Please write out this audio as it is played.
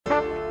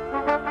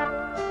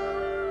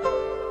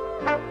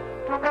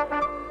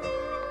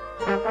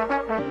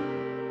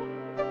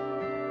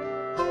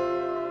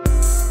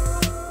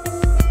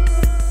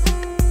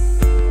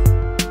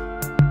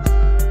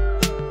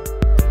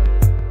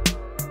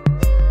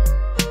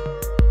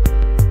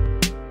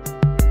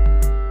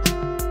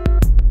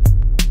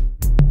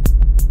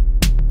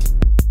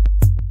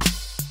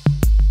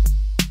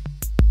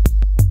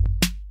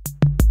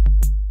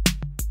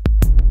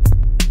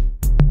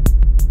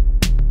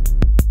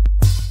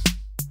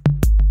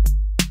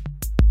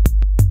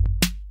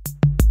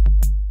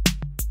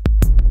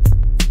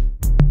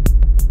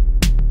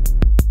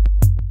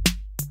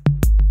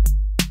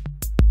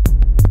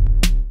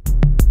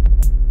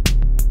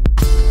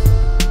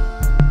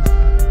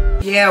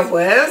Yeah,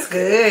 what's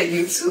good,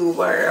 YouTube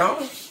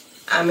world?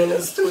 I'm in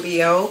the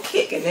studio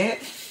kicking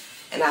it,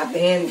 and I've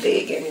been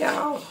digging,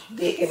 y'all.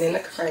 Digging in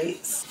the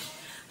crates.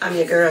 I'm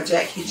your girl,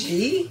 Jackie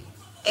G,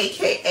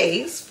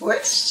 aka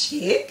Sports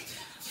Chick.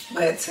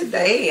 But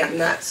today, I'm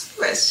not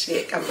Sports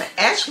Chick. I'm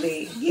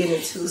actually getting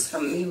into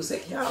some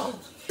music, y'all.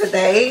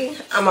 Today,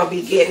 I'm going to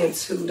be getting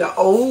into the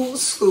old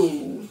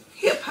school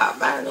hip-hop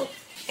vinyl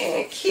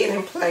and Kid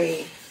and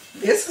Play.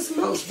 This is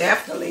most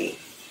definitely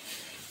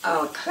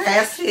a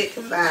classic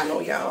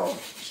vinyl, y'all.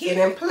 Kid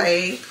and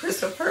Play,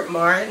 Christopher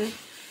Martin,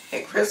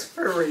 and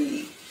Christopher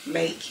Reed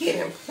made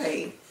Kid and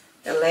Play,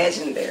 the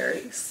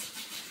legendaries.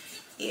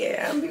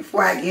 Yeah,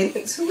 before I get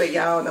into it,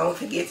 y'all, don't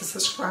forget to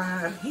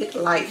subscribe, hit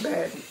the like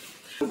button.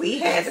 We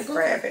had to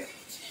grab it.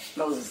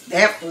 Most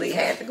definitely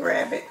had to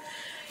grab it.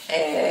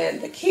 And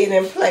the Kid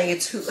and Play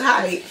Too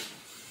Hype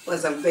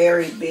was a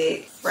very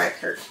big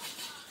record.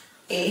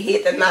 It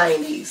hit the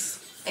 90s.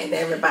 And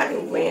everybody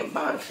went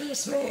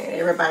bonkers, man.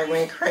 Everybody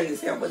went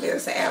crazy over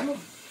this album.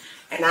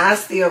 And I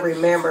still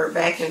remember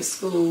back in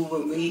school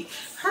when we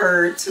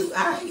heard Too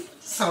Hype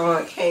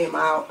song came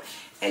out,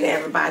 and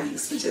everybody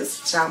used to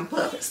just jump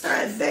up and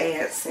start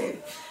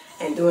dancing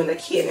and doing the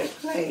Kid and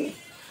Play.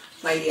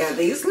 But yeah,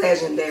 these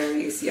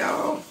legendaries,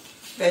 y'all,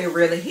 they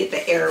really hit the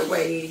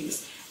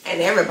airwaves, and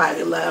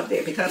everybody loved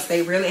it because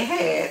they really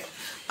had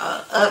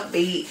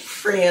upbeat,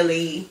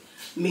 friendly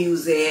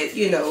music.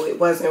 You know, it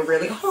wasn't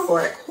really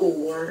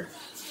hardcore.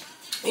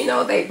 You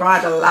know, they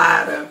brought a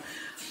lot of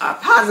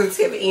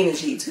positive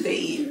energy to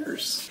the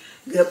ears.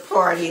 Good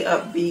party,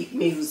 upbeat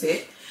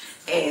music.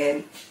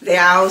 And they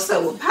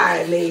also were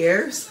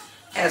pioneers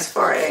as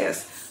far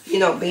as, you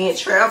know, being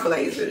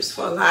trailblazers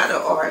for a lot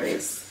of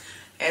artists.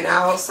 And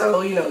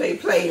also, you know, they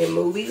played in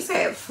movies,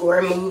 had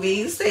 4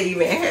 movies. They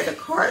even had a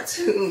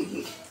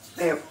cartoon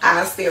that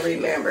I still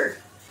remember.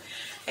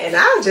 And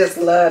I just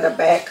love the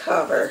back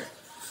cover.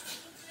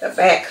 The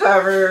back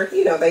cover,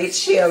 you know, they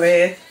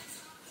chilling,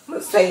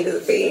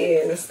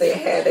 Mercedes-Benz, they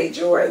had their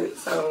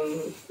Jordans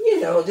on,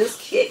 you know, just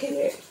kicking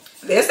it.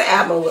 This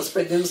album was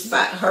produced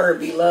by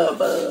Herbie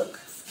Lovebug.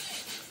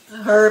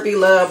 Herbie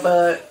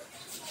Lovebug,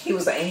 he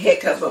was a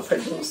heck of a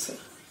producer.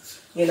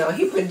 You know,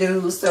 he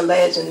produced the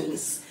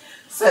legends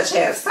such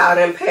as Salt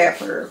and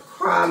Pepper,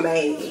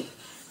 Kwame,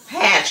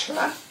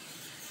 Patra,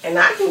 and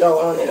I can go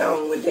on and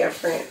on with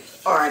different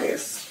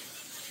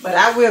artists. But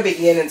I will be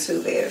getting to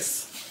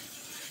this.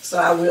 So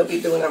I will be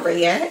doing a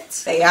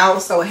react. They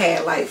also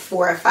had like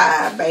 4 or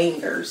 5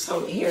 bangers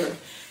on here.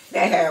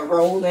 They had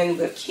Rolling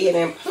with Kid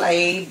and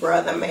Play,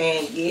 Brother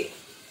Man Get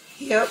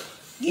Hip,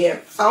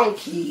 Get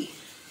Funky,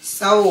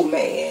 Soul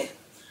Man.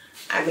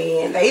 I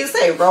mean, they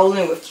say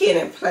Rolling with Kid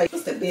and Play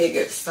was the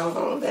biggest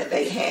song that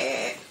they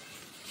had.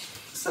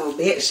 So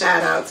big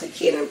shout out to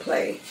Kid and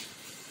Play.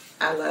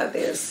 I love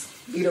this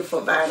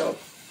beautiful vinyl.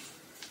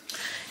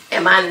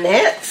 And my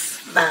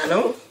next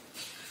vinyl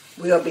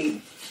will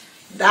be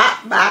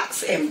Dot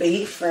Box and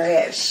Be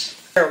Fresh.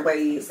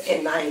 Airways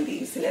in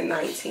 90s and in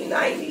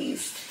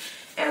 1990s.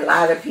 And a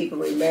lot of people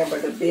remember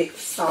the big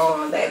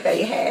song that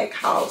they had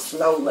called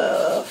Slow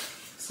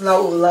Love.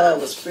 Slow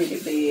Love was pretty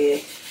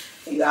big.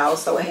 You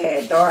also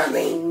had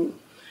Darlene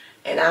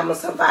and I'm a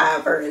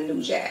Survivor and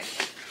New Jack.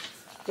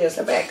 Here's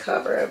the back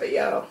cover of it,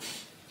 y'all.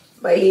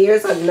 But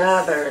here's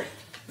another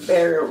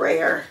very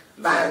rare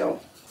vinyl.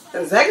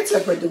 The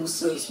executive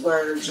producers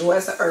were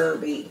Joyce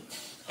Irby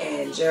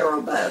and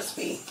Gerald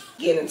Busby.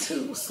 Get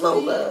into Slow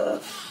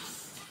Love.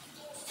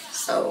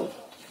 So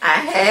I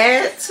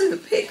had to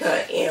pick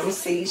a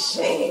MC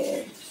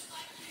Shan.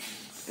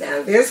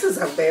 Now this is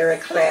a very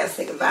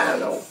classic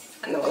vinyl.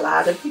 I know a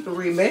lot of people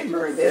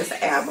remember this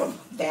album,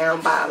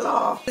 Down by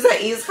Law. He's an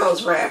East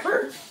Coast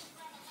rapper,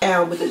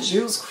 down with the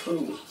Juice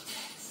Crew.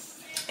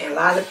 And a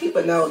lot of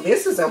people know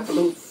this is a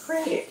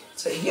blueprint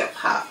to hip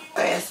hop.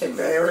 Classic,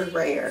 very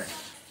rare.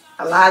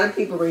 A lot of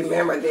people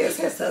remember this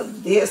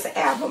as this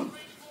album,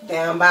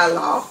 Down by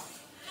Law.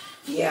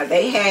 Yeah,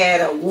 they had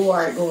a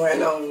war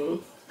going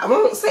on. I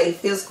won't say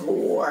physical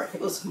war. It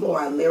was more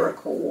a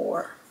lyrical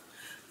war.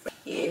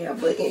 Yeah,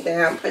 Boogie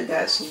Down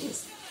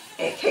Productions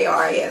and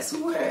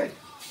KRS-One.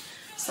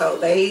 So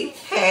they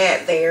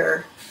had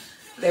their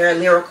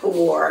lyrical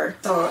war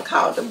song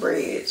called The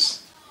Bridge,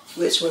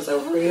 which was a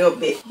real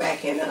big,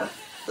 back in the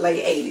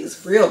late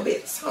 80s, real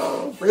big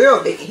song,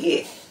 real big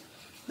hit,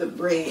 The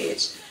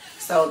Bridge.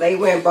 So they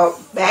went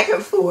both back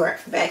and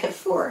forth, back and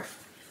forth.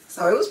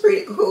 So it was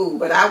pretty cool,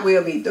 but I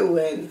will be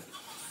doing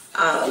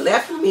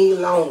Left Me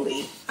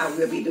Lonely. I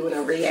will be doing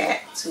a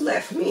react to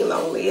Left Me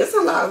Lonely. It's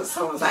a lot of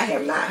songs I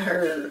have not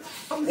heard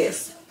on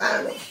this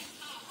vinyl.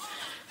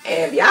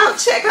 And if y'all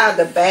check out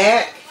the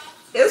back,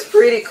 it's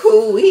pretty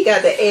cool. He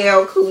got the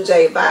LL Cool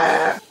J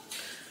vibe.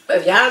 But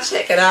if y'all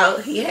check it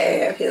out, he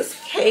had his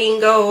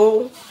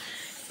Kango.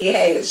 He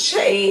had his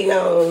chain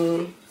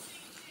on.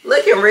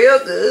 Looking real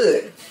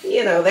good.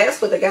 You know,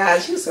 that's what the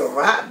guys used to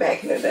rock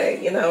back in the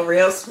day. You know,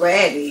 real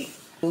swaggy.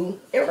 And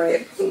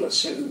red Puma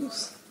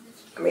shoes.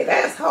 I mean,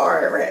 that's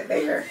hard right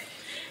there.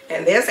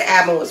 And this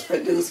album was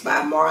produced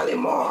by Marley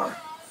Marl.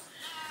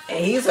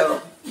 And he's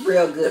a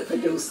Real good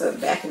producer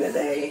back in the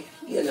day.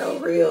 You know,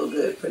 real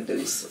good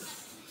producer.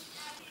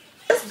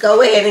 Let's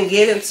go ahead and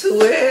get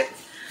into it.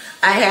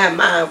 I have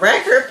my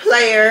record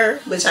player,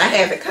 which I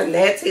have it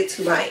connected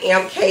to my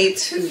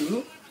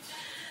MK2.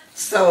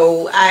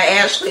 So I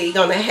actually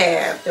gonna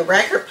have the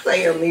record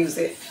player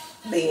music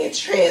being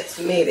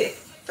transmitted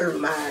through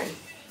my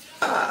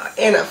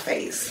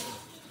interface.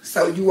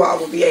 So you all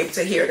will be able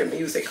to hear the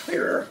music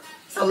clearer.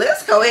 So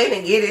let's go ahead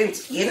and get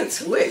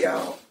into it,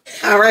 y'all.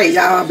 All right,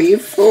 y'all,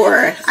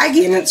 before I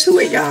get into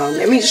it, y'all,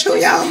 let me show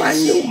y'all my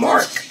new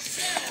Mark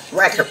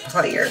record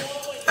player.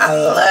 I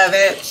love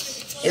it.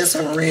 It's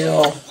a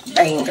real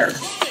banger.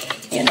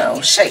 You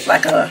know, shaped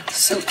like a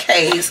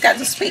suitcase. Got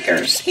the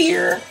speakers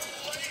here.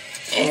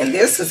 And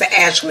this is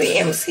actually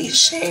MC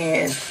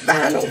Shan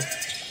vinyl.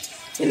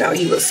 You know,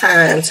 he was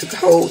signed to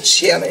Cold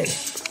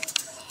Chillin'.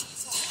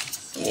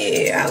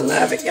 Yeah, I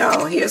love it,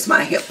 y'all. Here's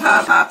my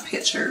hip-hop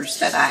pictures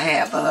that I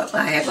have up.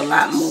 I have a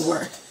lot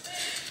more.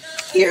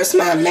 Here's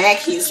my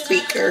Mackie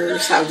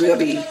speakers. I will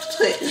be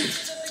putting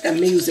the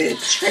music,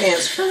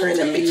 transferring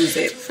the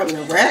music from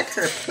the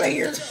record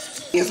player.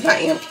 Here's my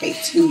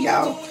MK2,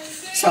 y'all.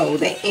 So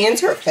the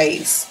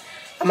interface,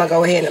 I'm going to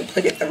go ahead and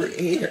put it through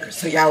here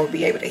so y'all will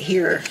be able to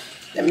hear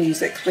the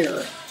music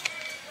clearer.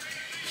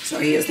 So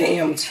here's the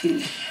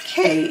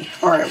M2K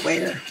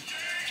hardware.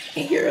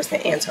 And here's the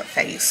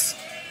interface.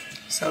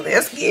 So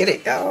let's get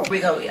it, y'all. Here we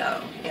go,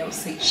 y'all.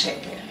 MC Shan.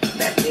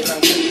 Back in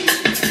on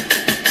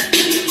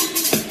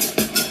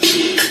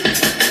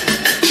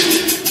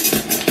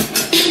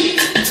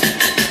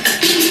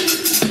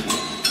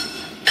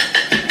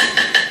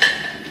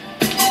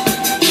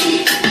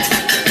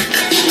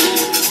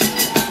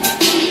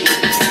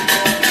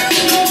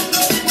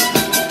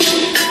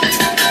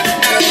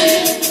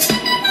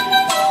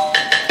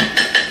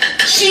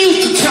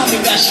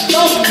She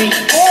loved me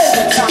all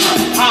the time.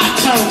 I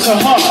turned to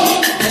her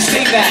and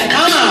say that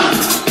I'm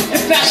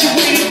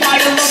infatuated by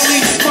your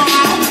lovely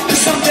smile. And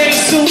someday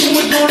soon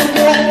we're gonna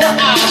walk the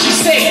aisle. She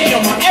said,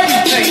 you're my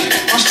everything,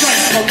 my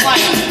strength, my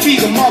life. Be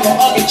the mother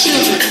of your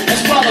children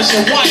as well as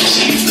your wife.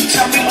 She used to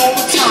tell me all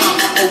the time,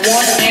 the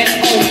one and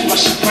only.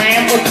 But she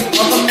ran with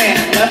another man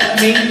and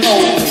left me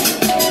lonely.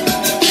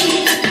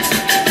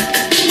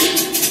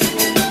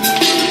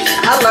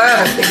 I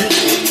love the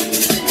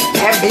beat.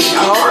 That beat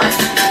hard.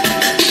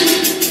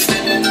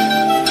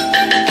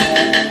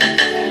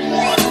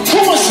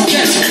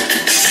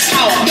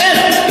 How I met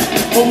her,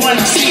 but when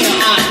I seen her,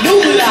 I knew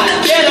that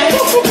I'd get her.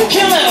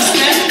 Can't let her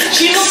step,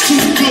 she looked too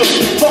good,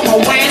 but my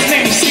ways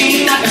made me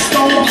seem like a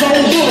stone cold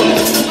hood.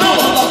 I'm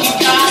a lucky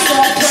guy, so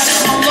I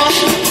pressed my luck.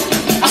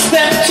 I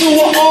stepped to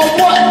her on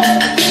what?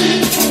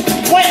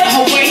 Went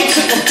her way,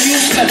 took a few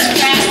steps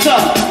past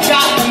her,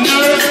 got the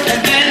nerve,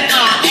 and then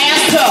I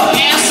asked her,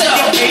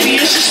 yo baby,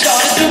 and she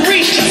started to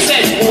reach. I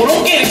said, oh,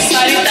 don't get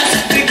excited, that's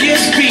a figure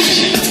of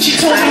speech. She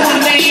told me her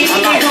name,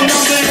 gave her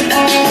number and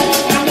all.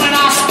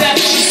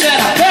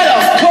 I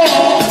better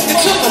call. It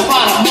took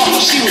about a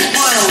month, she was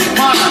finally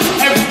mine.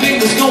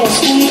 Everything was going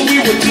smooth, we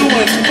were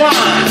doing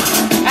fine.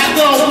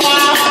 After a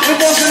while, it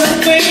wasn't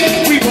a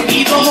thing. We were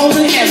either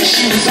holding hands,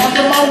 she was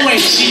under my wing.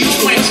 She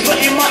used whisper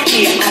in my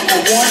ear, I'm the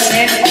one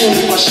and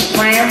only. But she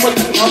ran with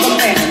another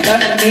man and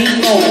left me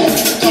alone.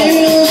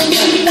 I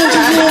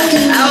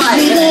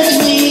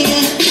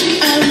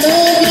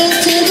love you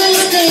to this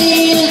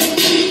day.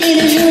 It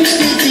hurts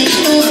to think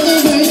of the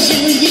words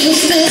you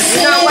used to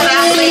say. You know what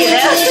I believe?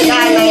 That's the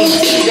guy named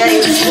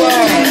DJ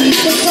Shan.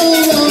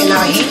 You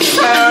know, he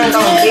turned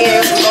on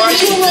this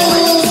March as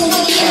well.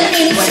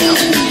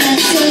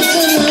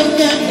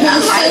 I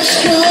like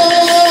it.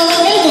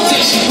 The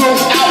day she broke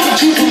out, would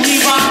you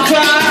believe I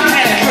cried?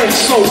 Man, it hurt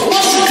so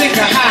much to think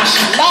of how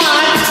she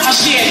lied. I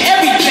shared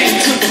everything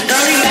to the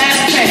very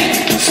last penny.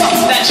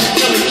 Something that you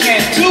really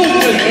can't do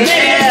with me.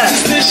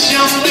 This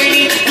young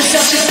lady was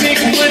such a big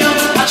winner.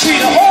 I treat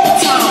her all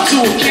the time to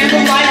a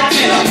candlelight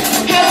dinner.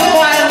 Have a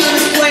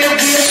violinist play a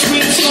real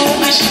sweet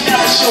song, and she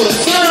never showed a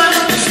sign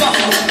that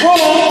something was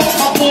wrong.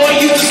 My boy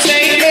used to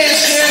say, man,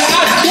 shit,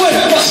 I quit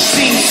her. But she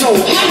seemed so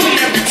happy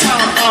every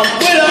time I'm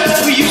with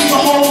her. We used to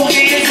hold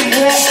hands and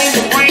walk in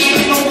the rain.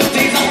 And on the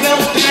days I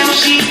fell down,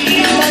 she'd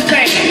ease my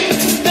pain.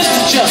 This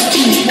was just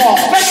too far,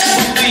 rest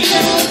of me.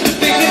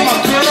 Thinking my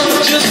girl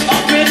was just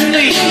up and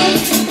leave.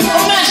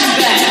 Imagine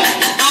that,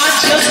 I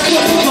just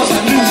couldn't, cause I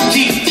knew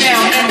deep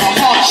down in my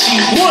heart she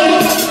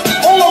would.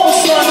 All of a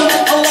sudden,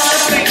 a lot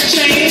of things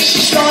changed. She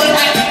started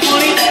acting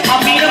funny, I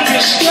mean a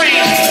bit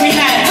strange. We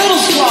had little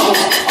squabbles,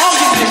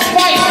 arguments,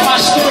 fights, my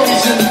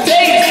stories in the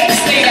days. I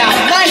stayed out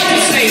night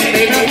and say,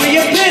 baby, where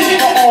you been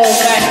for all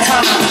that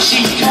time?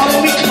 She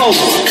called me close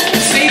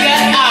and say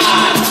that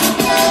I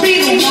be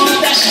the one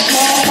that she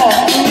called her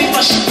only,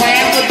 but she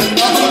ran with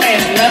another man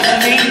and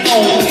left me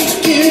lonely.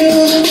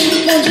 Girl,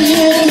 don't you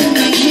have to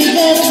make me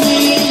that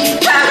way?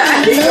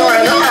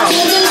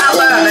 I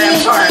love that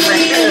part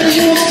right there.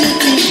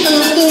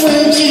 Of the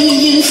words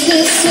you used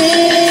to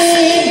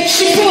say.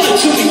 She put it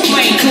to me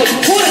plain, couldn't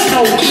put it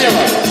no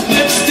clearer.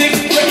 Lipstick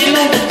written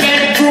on the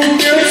bedroom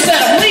mirror, said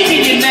I'm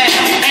leaving you now.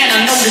 And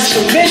I know that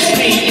you miss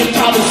me. You're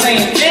probably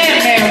saying, damn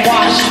man,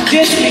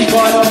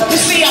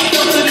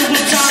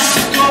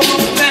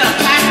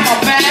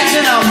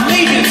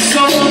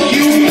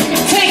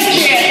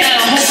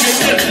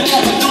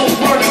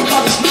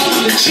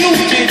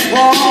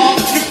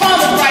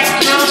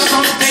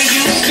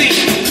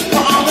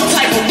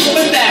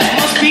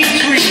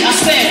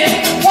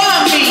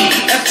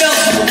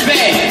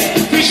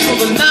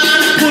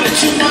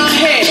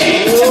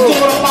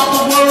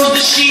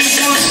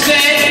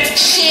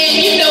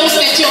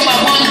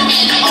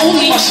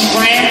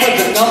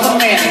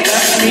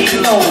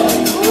 know.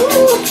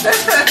 Ooh,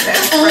 that's crazy.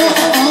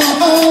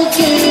 Oh,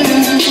 girl.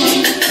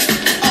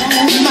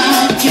 Oh,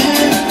 my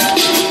girl.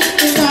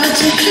 What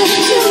you do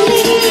to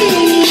me?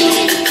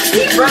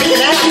 Keep breaking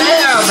that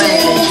down,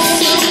 baby.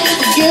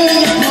 Girl,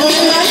 you blow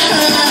my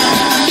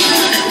heart.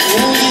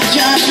 Oh, you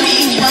drive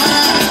me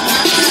wild.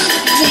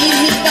 Leave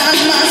me by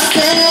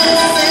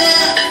myself.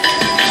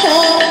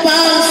 All by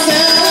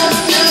myself.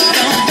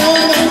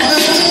 Don't know what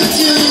to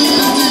do.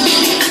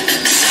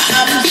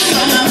 I'm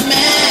so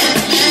mad.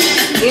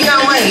 You know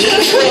what?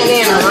 He's putting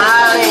in a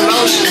lot of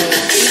emotion.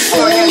 He's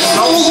pouring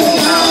emotion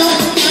out.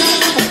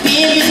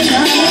 Baby,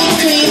 drive me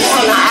crazy. You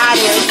want the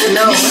audience to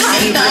know how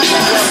he really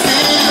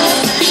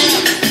feels.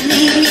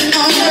 Leave me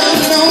all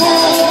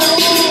alone.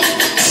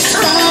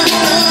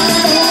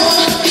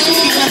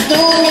 I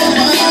don't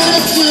know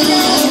what to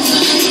do.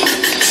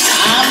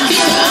 I'm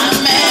so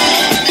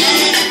mad.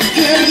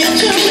 Girl, you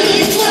took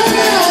me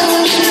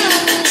wild.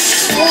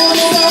 Oh,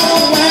 so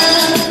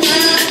wild.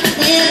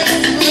 When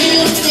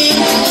real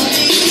things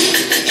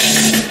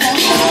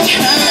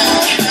try.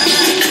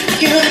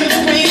 Girl,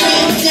 break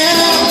it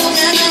down.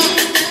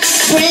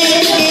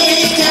 Break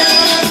it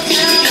down.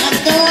 I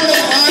don't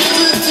know what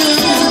to do.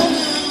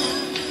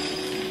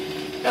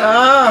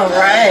 All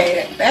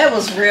right. That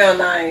was real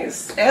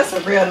nice. That's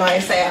a real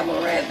nice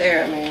album right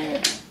there,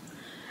 man.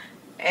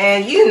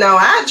 And you know,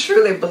 I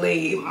truly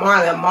believe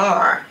Marlon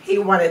Marr, he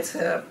wanted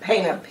to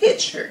paint a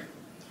picture,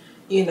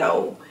 you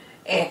know,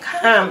 and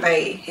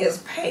convey his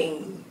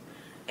pain.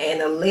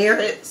 And the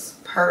lyrics,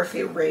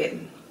 perfect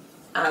written.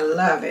 I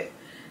love it.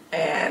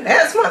 And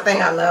that's one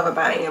thing I love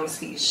about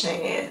MC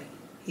Shan.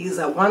 He's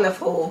a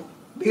wonderful,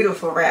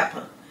 beautiful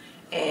rapper.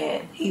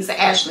 And he's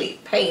actually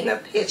painting a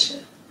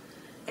picture.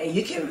 And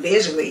you can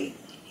visually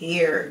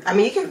hear, I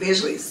mean, you can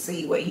visually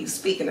see what he's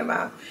speaking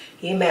about.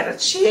 He met a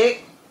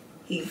chick,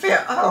 he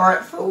felt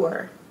hard for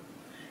her,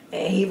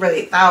 and he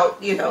really thought,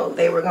 you know,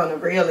 they were going to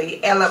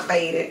really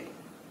elevate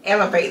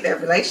their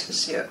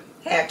relationship,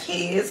 have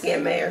kids,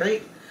 get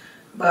married.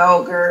 But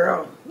oh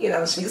girl, you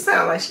know, she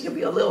sounded like she could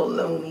be a little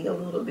loony, a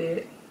little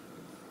bit,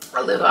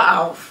 a little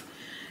off,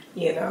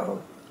 you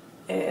know.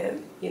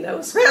 And, you know,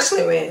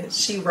 especially when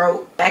she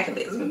wrote back in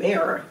his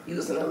mirror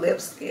using a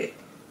lipstick,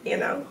 you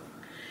know.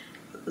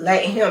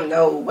 Letting him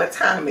know what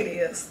time it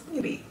is.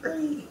 You be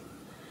free.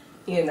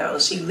 You know,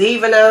 she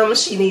leaving him.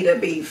 She need to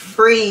be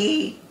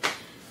free.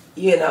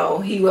 You know,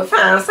 he would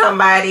find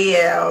somebody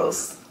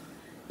else.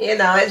 You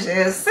know, it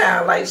just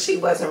sounded like she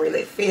wasn't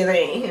really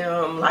feeling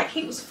him like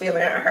he was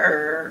feeling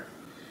her.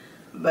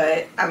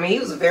 But, I mean, he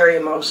was very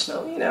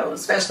emotional, you know,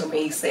 especially when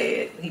he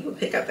said he would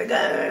pick up the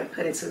gun,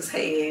 put it to his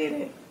head.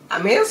 And,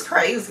 I mean, it's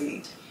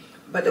crazy.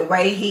 But the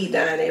way he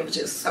done it was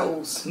just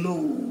so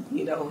smooth.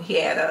 You know, he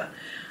had a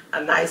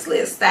nice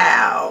little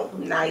style,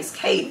 nice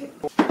cadence.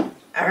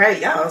 All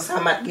right, y'all, so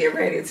I'm about to get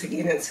ready to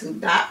get into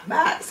Dot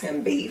Box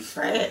and Be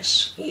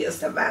Fresh. Here's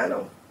the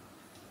vinyl.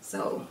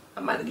 So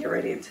I'm about to get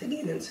ready to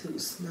get into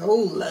Slow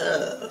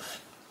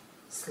Love.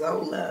 Slow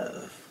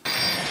Love.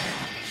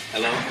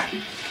 Hello?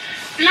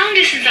 Long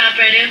distance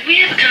operator, we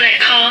have a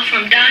collect call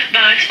from Dot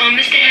Box for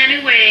Mr.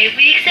 Andrew Wade.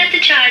 We accept the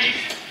charges.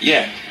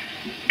 Yeah.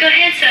 Go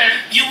ahead, sir.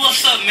 Yo,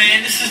 what's up,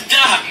 man? This is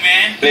Doc,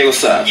 man. Hey,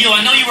 what's up? Yo,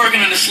 I know you're working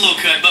on the slow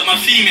cut, but my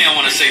female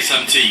want to say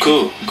something to you.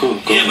 Cool.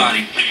 Yeah,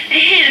 buddy.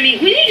 Hey, honey,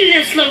 when you do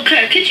that slow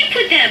cut, could you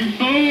put that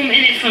boom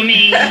in it for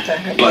me?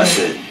 Bust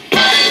it.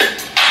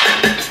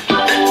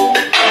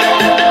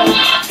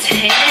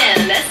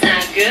 Damn, that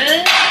sounds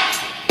good.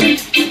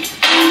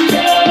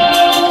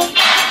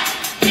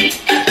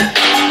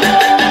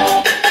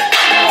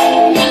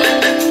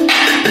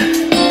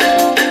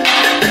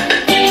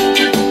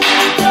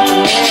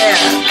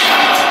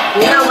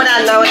 You know what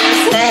I know?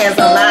 This has a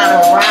lot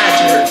of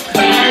Roger.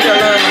 Computer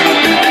learning.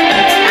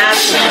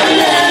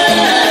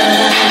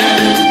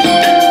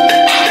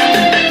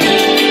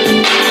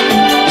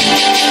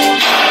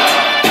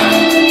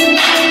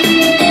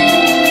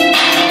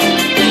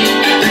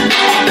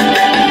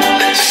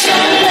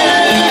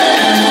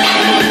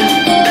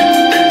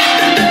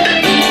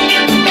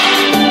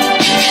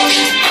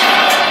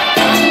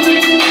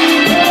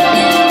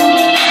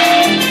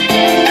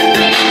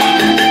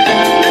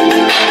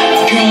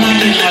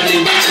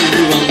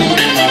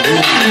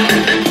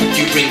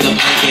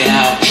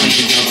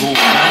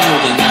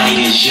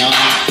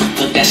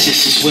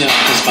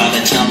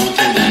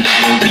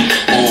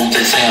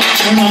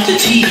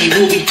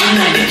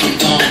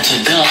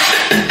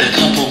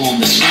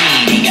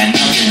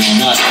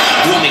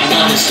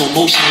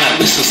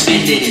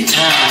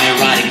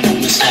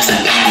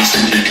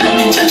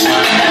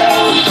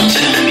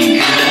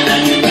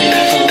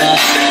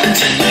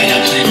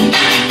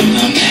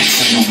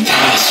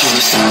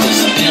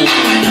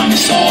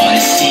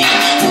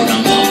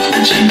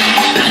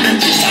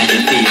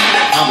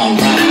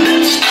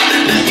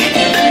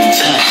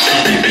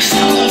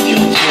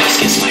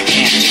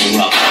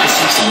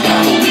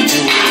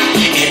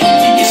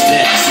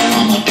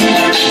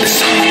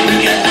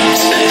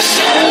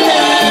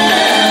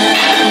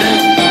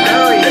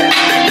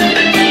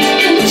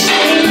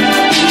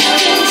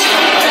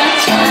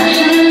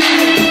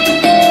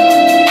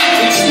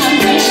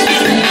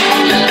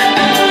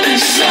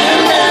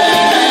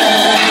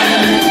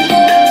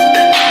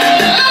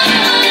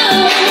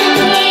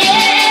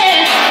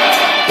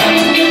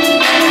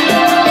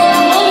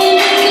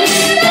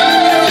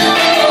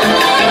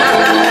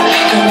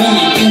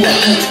 You are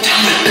hooked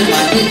tight with my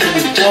dick in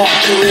the dark.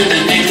 You're in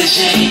the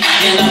negligee,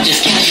 and I'm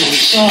just casually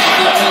sharp.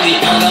 The only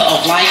honor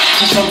of light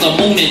comes from the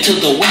moon into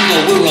the window.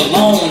 We're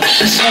alone,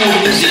 slow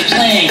music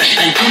playing,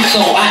 and then so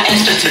I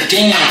ask you to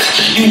dance.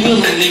 You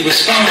willingly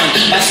respond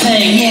by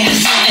saying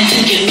yes and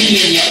taking me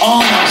in your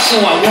arms. So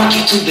I walk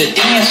you to the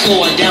dance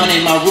floor down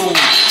in my room.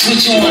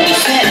 Switch on the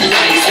set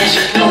lights as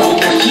you put on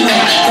perfume.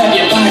 Grab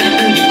your body,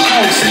 pull you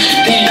close,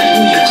 then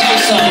pull you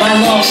closer. My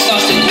love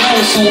starts to grow,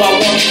 so I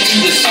walk you to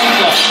the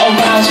sofa,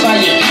 aroused by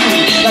your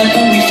beauty, like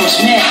when we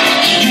first met.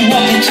 You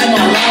walked into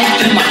my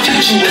life and my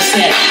future was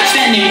set.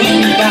 Standing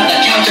with me by the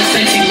couch, a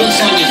sexy looks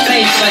on your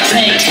face, like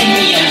saying, take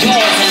me, I'm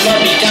yours, and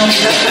love me down to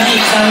the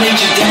base. I laid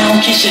you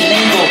down, kiss your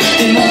navel,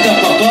 then moved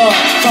up above,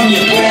 from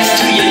your breast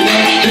to your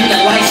neck, hit the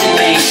lights and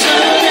made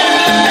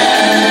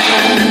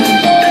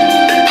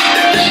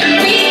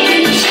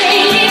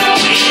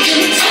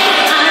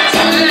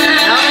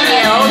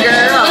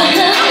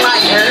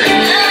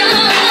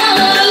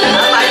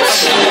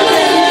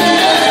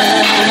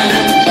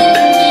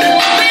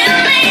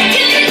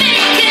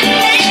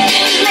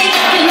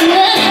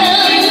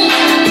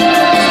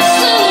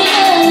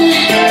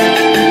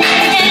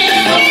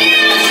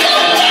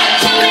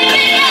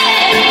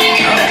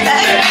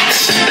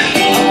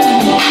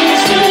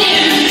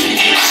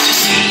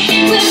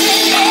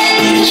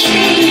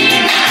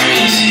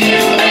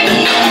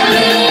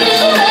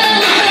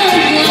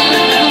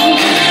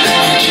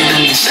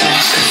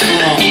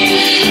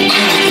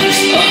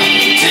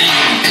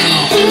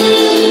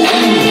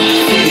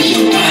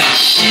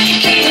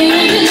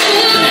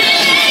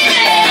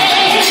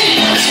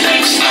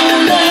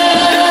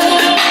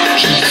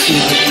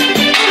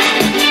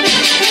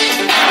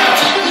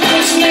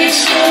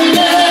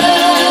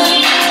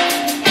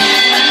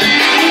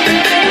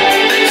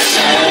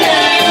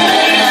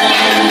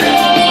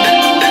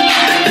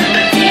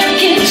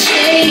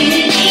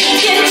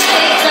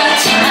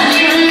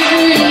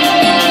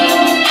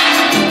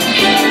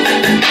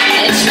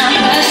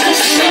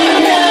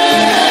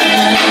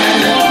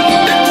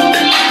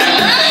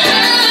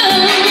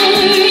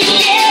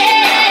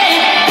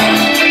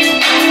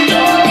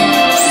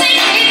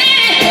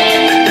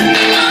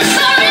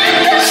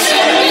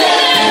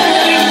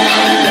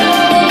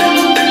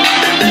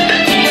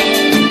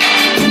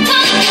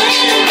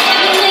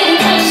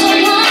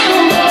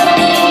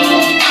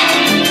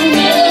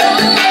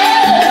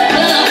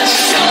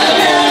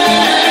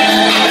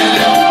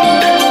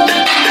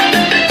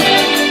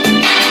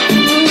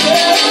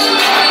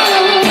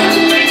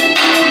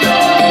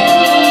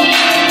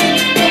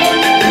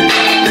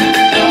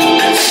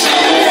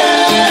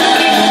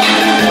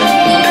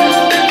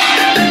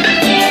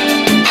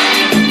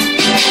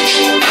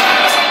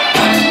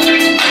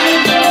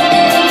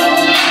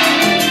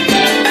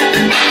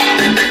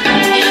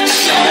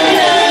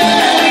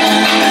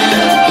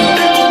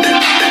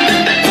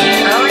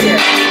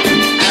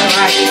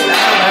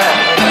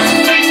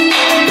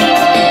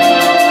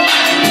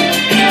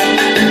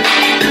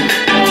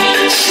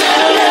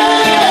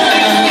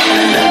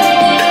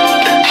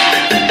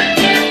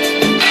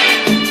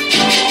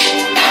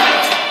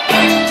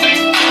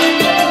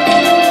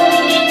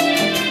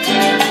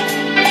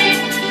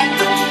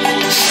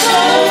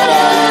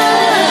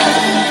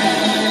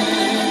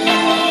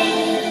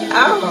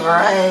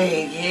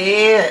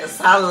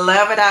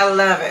I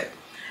love it.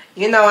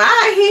 You know,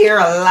 I hear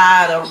a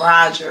lot of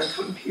Roger,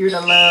 Computer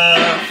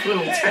Love. Let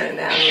me turn it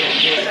down here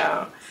and get it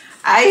on.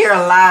 I hear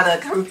a lot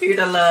of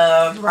Computer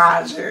Love,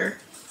 Roger.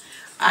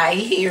 I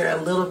hear a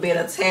little bit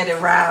of Teddy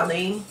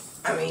Riley.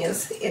 I mean,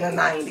 it's in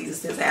the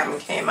 90s. This album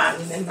came out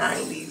in the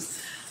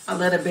 90s. A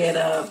little bit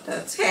of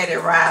the Teddy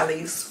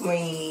Riley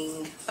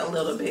swing, a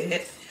little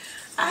bit.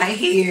 I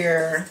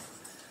hear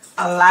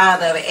a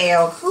lot of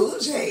L. Cool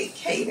J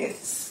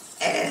cadence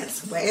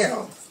as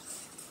well.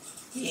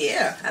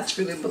 Yeah, I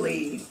truly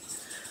believe.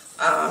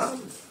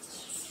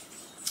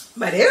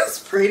 But it was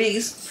pretty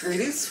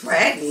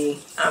swaggy.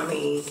 I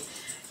mean,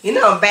 you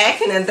know,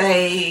 back in the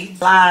day,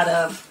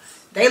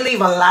 they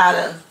leave a lot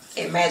of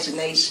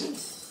imagination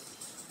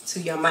to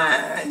your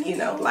mind. You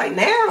know, like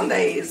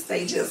nowadays,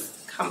 they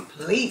just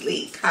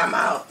completely come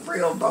out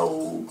real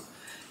bold,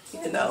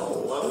 you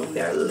know, on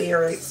their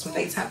lyrics when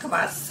they talk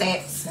about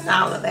sex and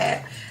all of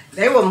that.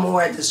 They were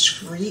more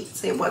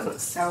discreet. It wasn't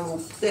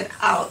so put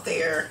out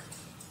there,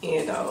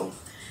 you know.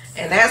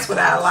 And that's what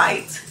I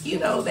liked. You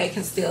know, they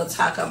can still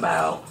talk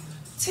about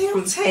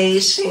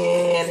temptation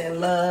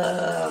and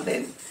love,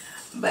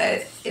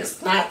 but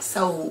it's not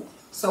so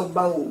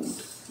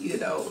bold, you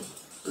know.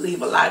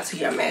 Leave a lot to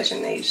your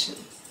imagination.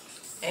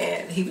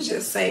 And he was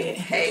just saying,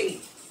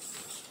 hey,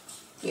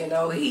 you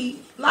know,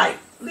 he liked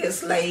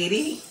this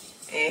lady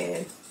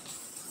and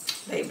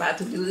they about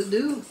to do the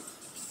do.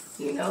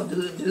 You know, do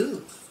the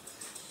do.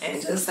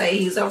 And just say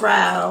he's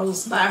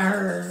aroused by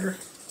her.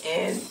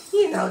 And,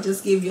 you know,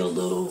 just give you a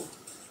little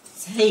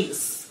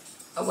taste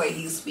of what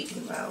he's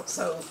speaking about.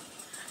 So,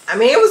 I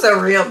mean, it was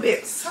a real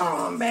big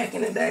song back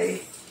in the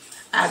day.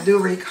 I do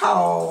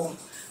recall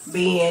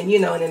being, you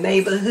know, in the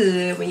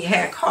neighborhood when you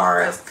had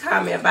cars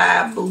coming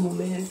by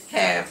booming,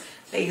 have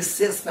they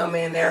system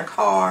in their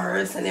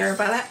cars, and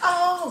everybody like,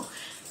 oh,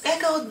 there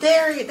go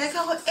Derek, there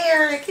go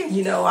Eric, and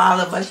you know, all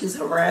of us used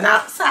to run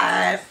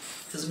outside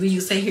because we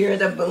used to hear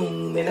the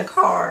boom in the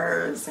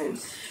cars, and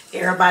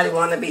everybody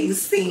want to be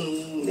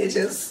seen. It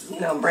just, you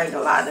know, bring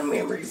a lot of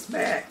memories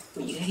back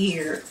when you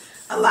hear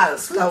a lot of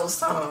slow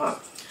song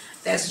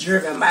that's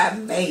driven by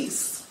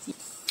bass.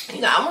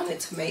 You know, I wanted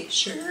to make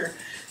sure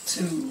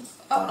to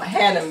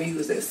have the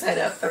music set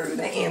up through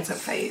the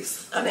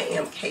interface of the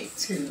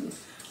MK2,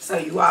 so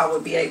you all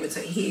would be able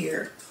to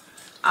hear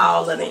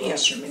all of the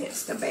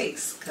instruments, the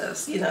bass,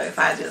 because, you know, if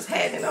I just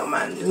had it on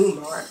my new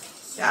mark,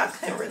 y'all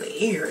couldn't really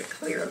hear it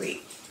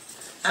clearly.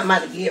 I'm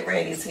about to get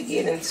ready to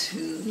get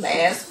into,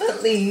 last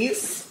but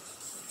least,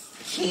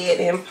 Kid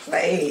and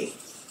Play.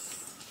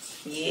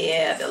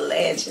 Yeah, the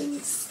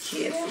legends,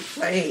 Kid and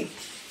Play.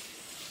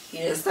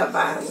 Here's the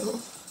vinyl.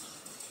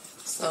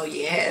 So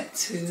you had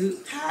 2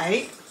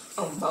 type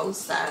on both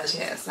sides.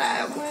 You had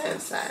side 1,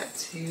 side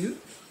 2.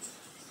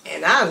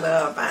 And I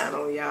love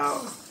vinyl,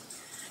 y'all.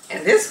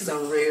 And this is a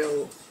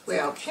real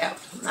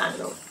well-kept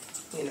vinyl.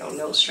 You know,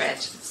 no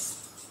scratches.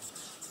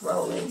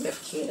 Rolling with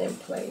Kid and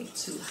Play,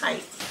 2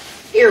 height.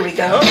 Here we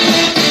go.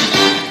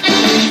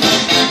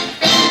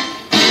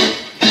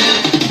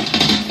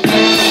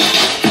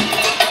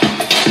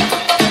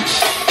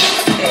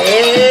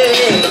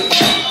 Hey.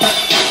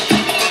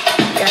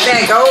 Got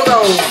that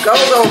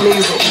go-go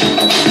music.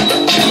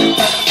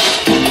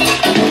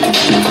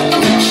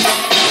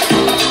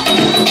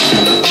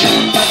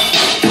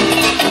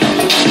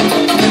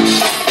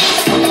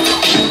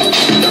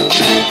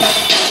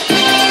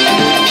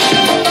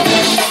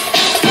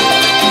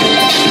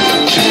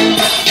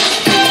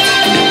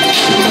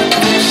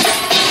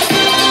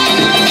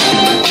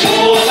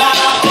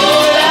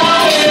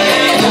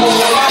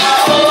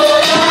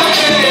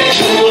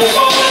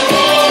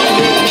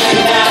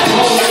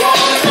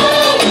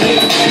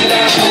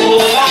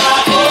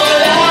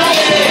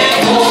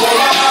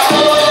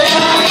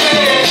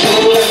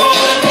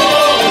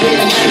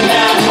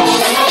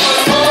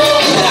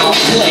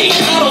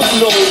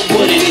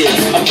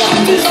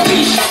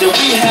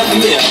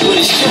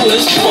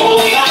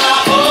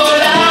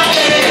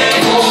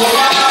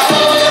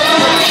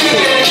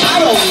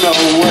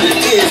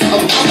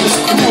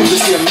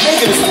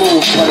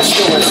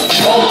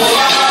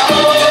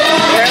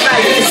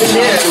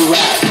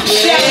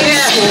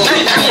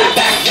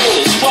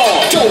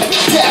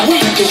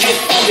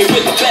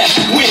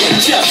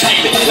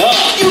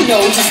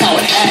 Just how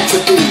it had to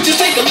be. Just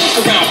take a look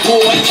around,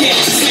 boy. Can't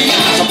you see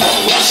eyes upon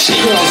rushing?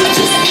 Girls are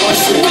just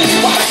rushing. With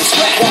spots to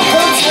scratch. What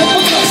hurts and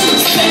percussion.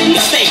 Setting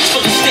the stage for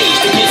the stage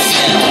to get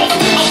set off.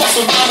 I must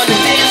around on the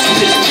dance and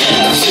just get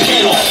off. So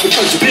get off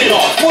because you bit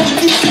off more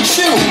than you can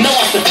chew. Know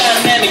off the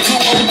dynamic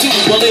duo do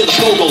a little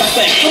go-go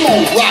thing. Come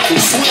on, rock and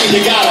swing.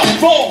 You gotta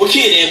roll with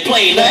Kid and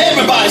Play. Now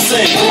everybody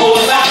sing.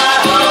 Oh, la,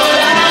 oh,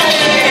 la,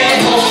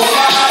 yeah. Oh,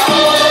 la,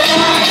 oh,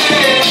 la,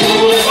 yeah.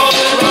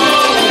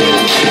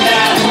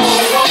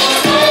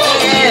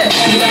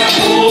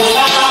 Oh,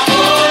 la,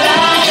 oh,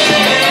 la,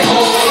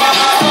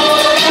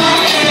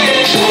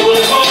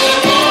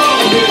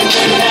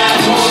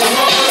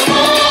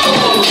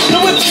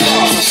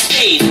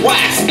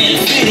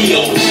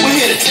 video. We're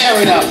here to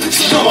tear it up.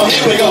 So come on,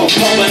 here we go.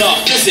 Pumping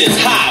up. This is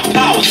high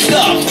power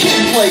stuff. Kid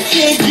and Play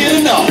can't get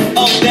enough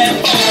of that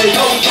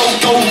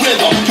go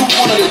rhythm. You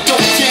wanted a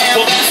dope jam?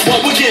 Well, that's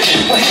what we're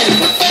giving. We're headed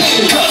for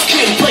fame. Cause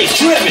Kid and Play's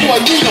driven. Boy,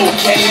 we don't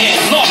care. And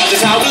large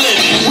is how we live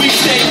it. We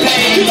stay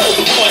paid. You know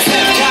the boys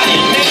have got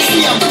it. Next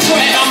see, I'm the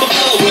train. I'm a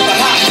fella with a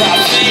hot drop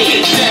fade.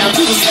 Get down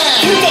to the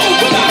sound. You know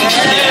without a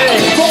hand.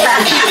 Roll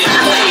for Kid and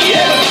Play.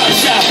 Everybody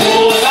shout.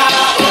 Oh, la,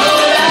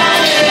 oh, la,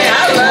 yeah.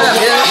 I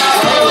love it.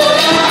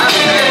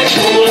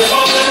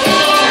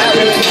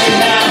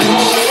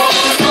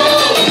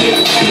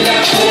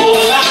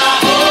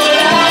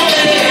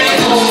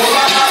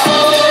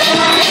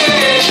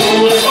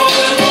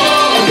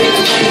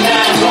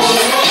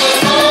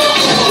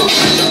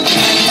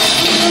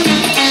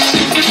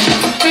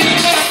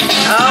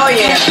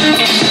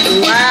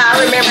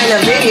 The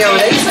video,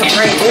 they used to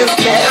break this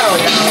down,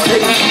 y'all. They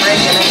used to break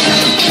it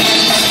down.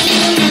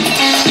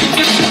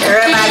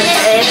 Everybody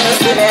dance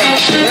to that.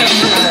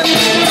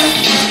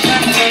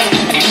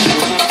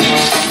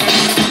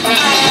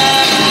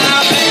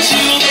 I bet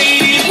you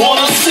ladies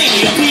wanna see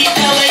a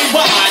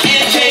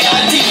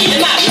P-L-A-Y-N-K-I-D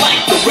and not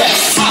like the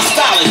rest. Our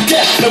style is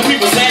death, and we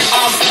present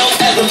ourselves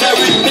as the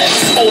very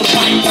best. On the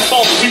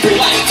microphone, we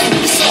relate to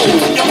the soul.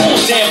 Your whole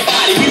damn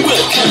body, we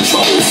will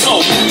control.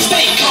 So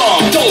stay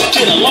calm, don't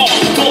get along.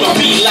 Gonna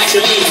relax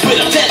your legs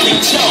with a deadly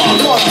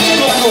charm. One,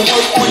 go to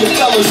work on your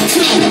fellas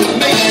too.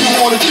 Make you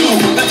wanna do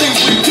the things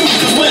we do.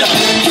 Cause when a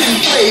Kid and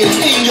Play is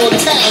in your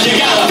town, you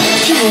gotta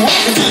keep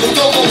rocking to the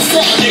go-go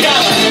sound. You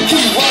gotta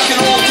keep rocking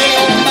all day,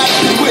 all night.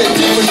 We're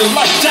different than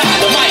like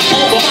dynamite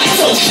over my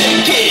so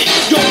shake it.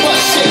 Your butt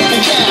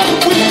shaking down.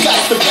 We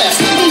got the best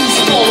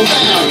music all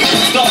around.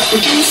 The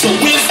producer,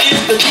 Wiz is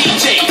the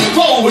DJ.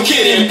 Roll with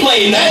Kid and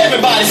Play. Now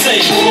everybody say,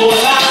 oh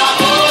la,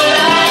 oh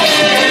la,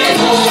 yeah.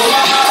 Oh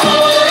la,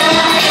 oh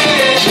la,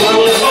 yeah.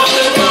 Oh la,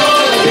 oh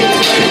la,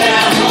 yeah.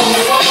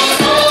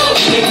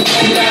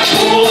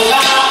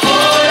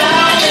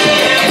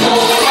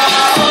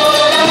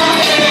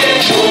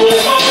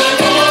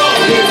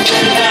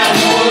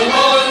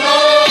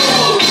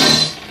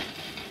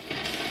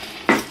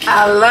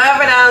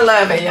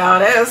 Oh,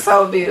 that is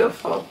so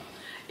beautiful.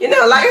 You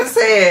know, like I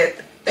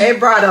said, they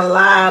brought a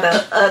lot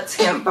of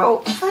up-tempo,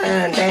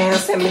 fun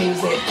dancing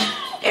music.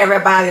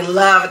 Everybody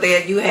loved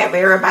it. You have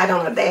everybody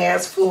on the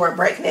dance floor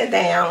breaking it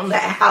down. The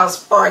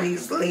house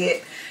parties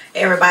lit.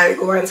 Everybody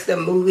going to the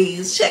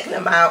movies, checking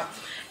them out.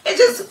 It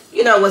just,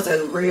 you know, was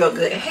a real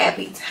good,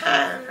 happy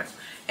time.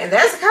 And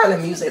that's the kind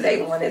of music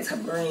they wanted to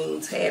bring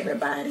to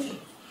everybody.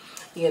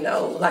 You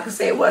know, like I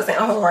said, it wasn't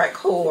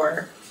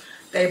hardcore.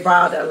 They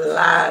brought a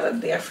lot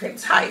of different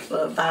type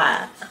of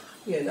vibe.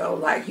 You know,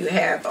 like you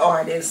have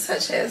artists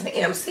such as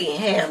MC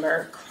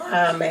Hammer,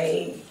 Crime,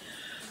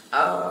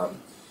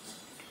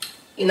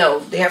 you know,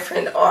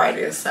 different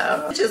artists.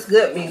 Just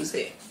good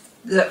music,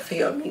 good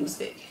feel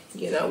music.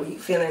 You know, when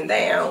you're feeling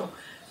down,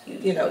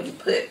 you know, you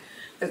put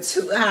the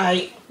too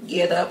high,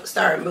 get up,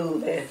 start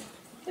moving.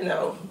 You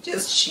know,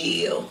 just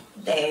chill,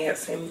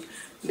 dancing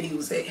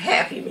music,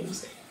 happy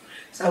music.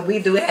 So we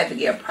do have to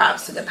give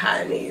props to the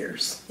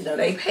pioneers. You know,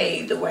 they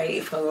paved the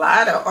way for a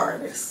lot of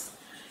artists.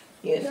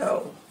 You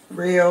know,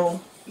 real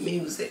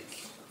music,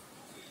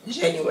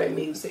 genuine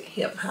music,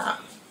 hip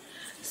hop.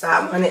 So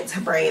I wanted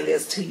to bring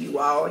this to you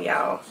all,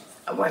 y'all.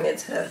 I wanted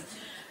to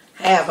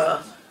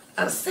have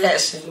a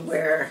session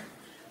where,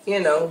 you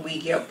know, we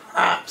give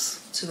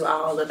props to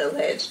all of the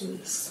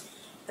legends.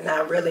 And I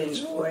really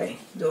enjoy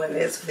doing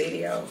this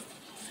video.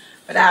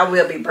 But I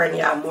will be bringing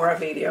y'all more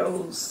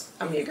videos.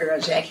 I'm your girl,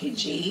 Jackie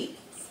G.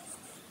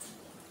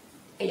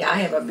 And y'all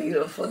have a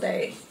beautiful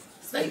day.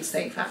 Stay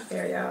safe out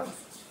there, y'all.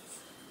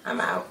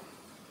 I'm out.